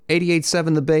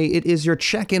88.7 The Bay, it is your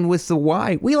check-in with the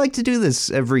Y. We like to do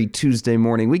this every Tuesday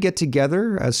morning. We get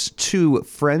together as two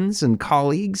friends and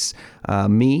colleagues,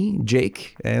 me,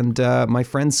 Jake, and my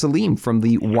friend Salim from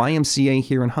the YMCA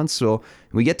here in Huntsville.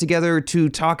 We get together to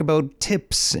talk about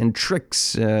tips and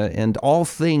tricks and all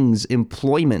things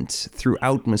employment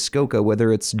throughout Muskoka,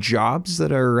 whether it's jobs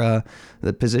that are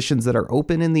the positions that are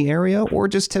open in the area, or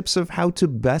just tips of how to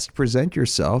best present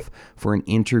yourself for an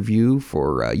interview,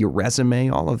 for your resume,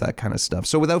 all of that kind of stuff.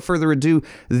 So without further ado,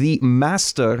 the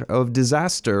master of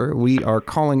disaster, we are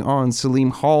calling on Salim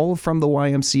Hall from the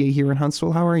YMCA here in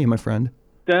Huntsville. How are you, my friend?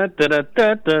 What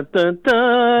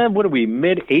are we,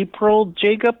 mid-April,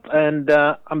 Jacob? And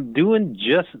I'm doing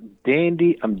just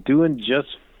dandy. I'm doing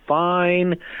just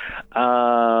fine.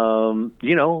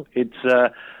 It's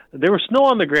there was snow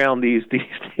on the ground these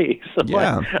days. So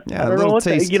yeah, I don't a little know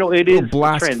taste, it is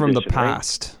blast from the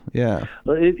past. Right? Yeah,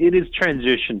 it is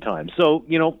transition time. So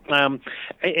and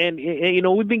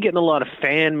we've been getting a lot of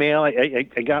fan mail. I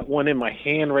got one in my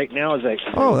hand right now as I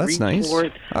that's reach nice. for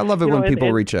it. I love it when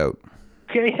people reach out.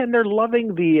 Okay, and they're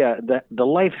loving the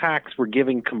life hacks we're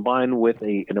giving, combined with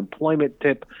an employment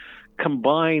tip,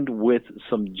 combined with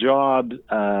some jobs.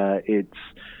 It's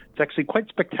actually quite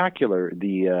spectacular,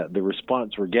 the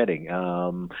response we're getting.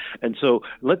 And so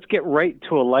let's get right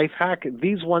to a life hack.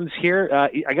 These ones here,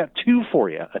 I got two for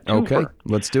you. Okay,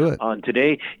 let's do it. On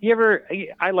today.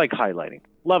 I like highlighting.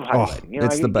 Love highlighting.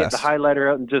 It's the best. Get the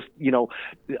highlighter out and just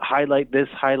highlight this,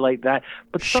 highlight that.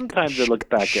 But sometimes I look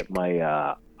back at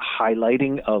my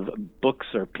highlighting of books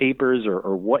or papers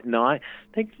or whatnot,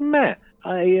 think, man,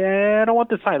 I don't want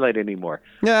this highlight anymore.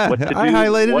 Yeah, I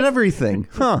highlighted everything.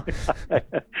 Huh. I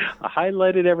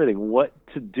highlighted everything. What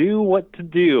to do.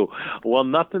 Well,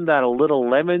 nothing that a little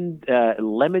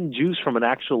lemon juice from an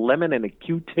actual lemon and a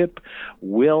Q-tip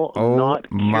will not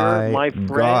cure, my friend.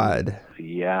 God.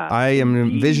 Yeah. I am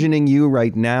envisioning you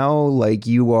right now like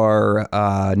you are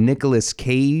Nicolas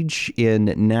Cage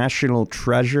in National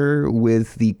Treasure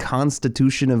with the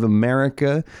Constitution of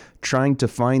America trying to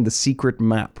find the secret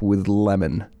map with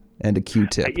lemon and a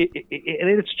Q-tip. And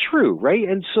it's true, right?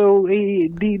 And so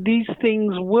these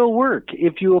things will work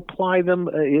if you apply them,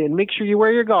 and make sure you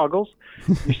wear your goggles,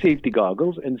 your safety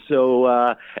goggles. And so,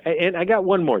 and I got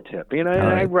one more tip.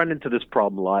 I run into this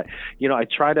problem a lot. I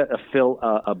try to fill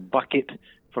a bucket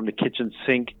from the kitchen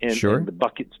sink, and the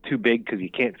bucket's too big because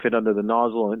you can't fit under the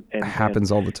nozzle. And it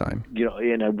happens all the time.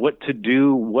 And what to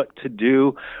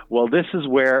do. Well, this is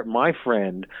where, my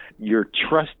friend, your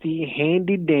trusty,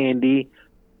 handy-dandy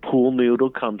pool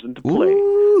noodle comes into play.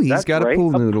 Ooh, he's got a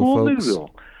pool noodle, folks. Noodle,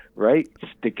 right?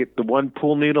 Stick the one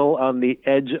pool noodle on the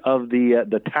edge of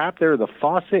the tap there, the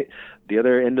faucet, the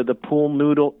other end of the pool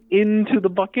noodle into the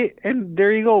bucket, and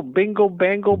there you go. Bingo,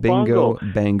 bango, bongo.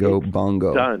 Bingo, bango,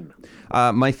 bongo. Done.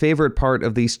 My favorite part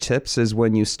of these tips is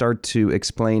when you start to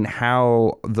explain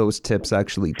how those tips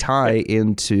actually tie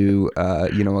into,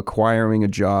 acquiring a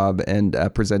job and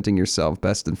presenting yourself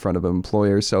best in front of an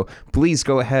employer. So please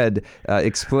go ahead,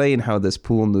 explain how this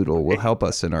pool noodle will help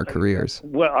us in our careers.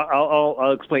 Well,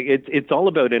 I'll explain. It's all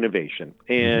about innovation.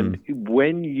 And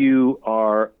when you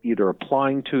are either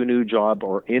applying to a new job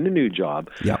or in a new job,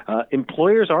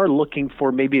 employers are looking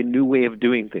for maybe a new way of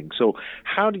doing things. So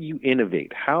how do you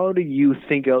innovate? How do you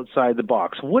think outside the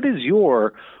box? What is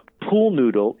your pool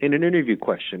noodle in an interview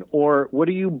question, or what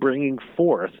are you bringing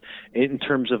forth in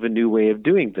terms of a new way of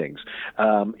doing things?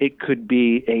 It could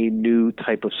be a new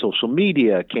type of social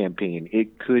media campaign.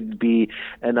 It could be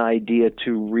an idea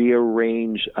to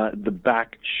rearrange the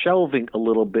back shelving a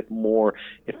little bit more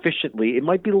efficiently. It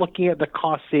might be looking at the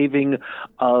cost saving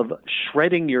of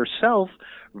shredding yourself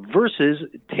versus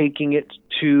taking it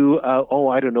to, a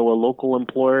local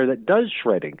employer that does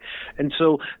shredding. And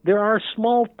so there are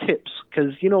small tips,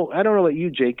 because, I don't know about you,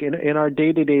 Jake, in our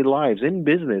day-to-day lives, in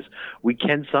business, we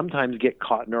can sometimes get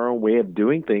caught in our own way of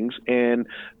doing things and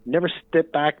never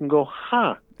step back and go,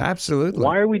 absolutely.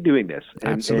 Why are we doing this?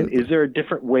 And is there a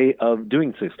different way of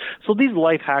doing things? So these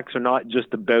life hacks are not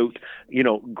just about,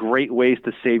 great ways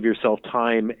to save yourself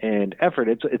time and effort.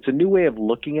 It's a new way of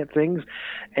looking at things.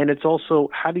 And it's also,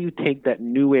 how do you take that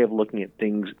new way of looking at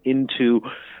things into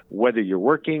whether you're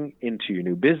working, into your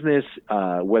new business,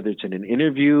 whether it's in an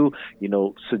interview,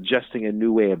 suggesting a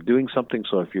new way of doing something.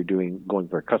 So if you're going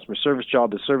for a customer service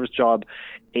job, a service job,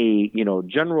 a,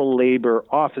 general labor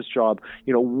office job,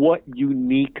 what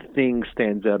unique thing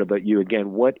stands out about you?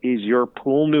 Again, what is your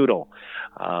pool noodle?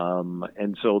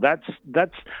 And so that's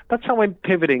how I'm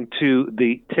pivoting to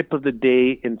the tip of the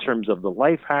day in terms of the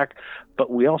life hack. But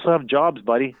we also have jobs,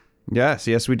 buddy.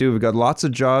 Yes, we do. We've got lots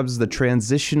of jobs. The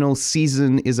transitional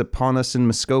season is upon us in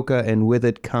Muskoka, and with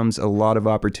it comes a lot of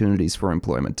opportunities for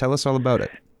employment. Tell us all about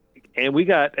it. And we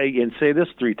got, and say this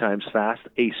 3 times fast,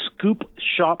 a scoop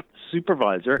shop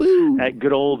supervisor at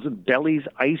good old Belly's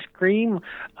Ice Cream.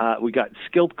 We got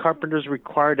skilled carpenters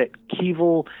required at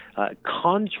Keevil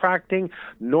Contracting.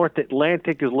 North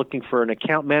Atlantic is looking for an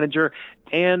account manager.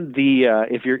 And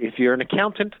if you're an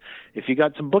accountant, if you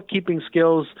got some bookkeeping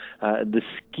skills, the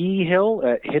Ski Hill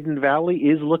at Hidden Valley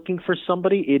is looking for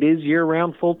somebody. It is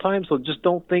year-round, full-time, so just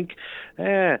don't think,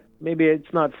 maybe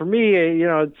it's not for me.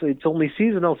 It's only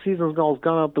seasonal. Seasonal's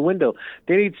gone out the window.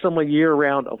 They need someone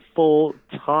year-round,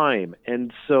 full-time,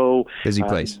 and so busy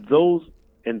place. Those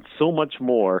and so much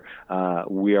more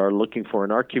we are looking for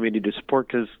in our community to support.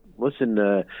 Because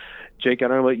listen. Jake, I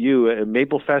don't know about you.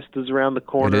 Maple Fest is around the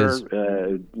corner.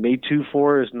 May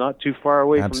 2-4 is not too far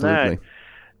away from that.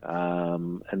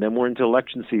 And then we're into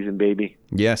election season, baby.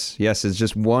 Yes. It's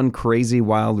just one crazy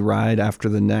wild ride after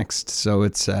the next. So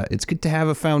it's good to have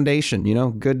a foundation.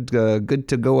 Good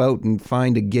to go out and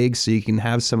find a gig so you can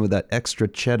have some of that extra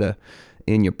cheddar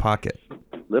in your pocket.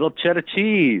 Little cheddar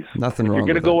cheese. Nothing wrong. If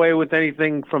you're going to go away with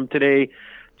anything from today,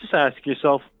 just ask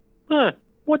yourself,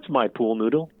 what's my pool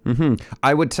noodle?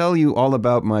 I would tell you all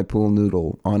about my pool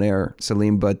noodle on air,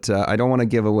 Salim, but I don't want to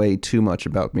give away too much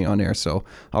about me on air, so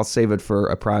I'll save it for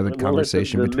a private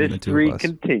conversation between the two of us. The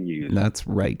mystery continues. That's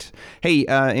right. Hey,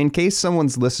 in case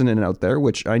someone's listening out there,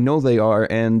 which I know they are,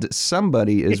 and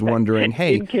somebody is wondering,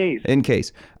 in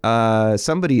case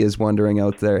somebody is wondering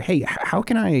out there, hey, how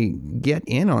can I get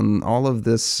in on all of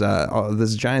this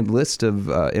giant list of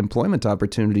employment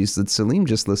opportunities that Salim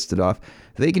just listed off?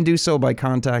 They can do so by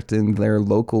contacting their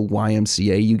local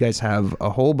YMCA. You guys have a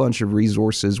whole bunch of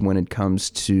resources when it comes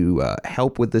to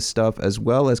help with this stuff, as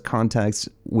well as contacts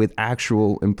with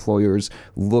actual employers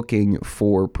looking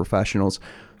for professionals.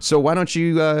 So why don't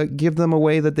you give them a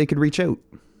way that they could reach out?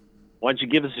 Why don't you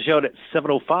give us a shout at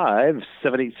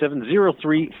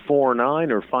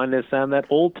 705-787-0349 or find us on that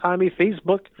old-timey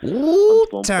Facebook.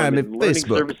 Old-timey Facebook.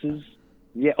 Services.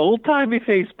 Yeah, old-timey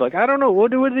Facebook. I don't know.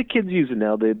 What are the kids using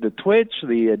now? The Twitch,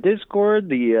 the Discord,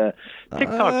 the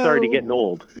TikTok's already getting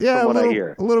old, from what I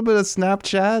hear. A little bit of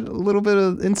Snapchat, a little bit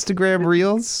of Instagram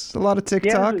Reels, a lot of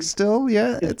TikTok still.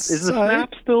 Yeah, is the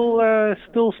Snap still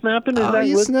snapping? Is that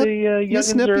what the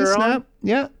youngins are on?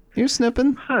 Yeah, you're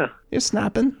snipping. Huh. You're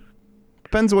snapping.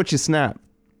 Depends what you snap.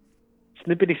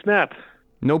 Snippity snap.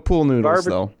 No pool noodles,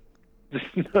 though.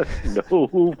 No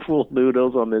pool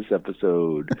noodles on this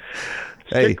episode.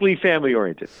 Strictly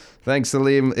family-oriented. Thanks,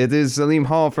 Salim. It is Salim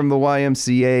Hall from the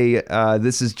YMCA.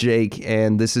 This is Jake,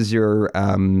 and this is your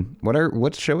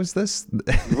what show is this?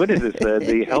 What is this?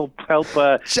 The help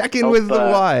check in with the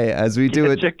Y as we do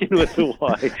it. Check in with the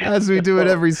Y as we do it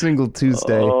every single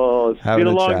Tuesday. Oh, it's been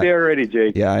a long day already,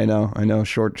 Jake. Yeah, I know.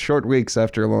 Short weeks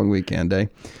after a long weekend, eh?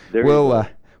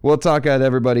 We'll talk at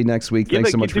everybody next week.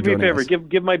 Thanks so much for joining us.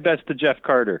 Give my best to Jeff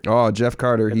Carter. Oh, Jeff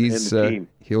Carter.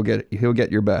 He'll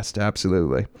get your best.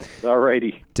 Absolutely. All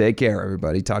righty. Take care,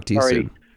 everybody. Talk to you soon.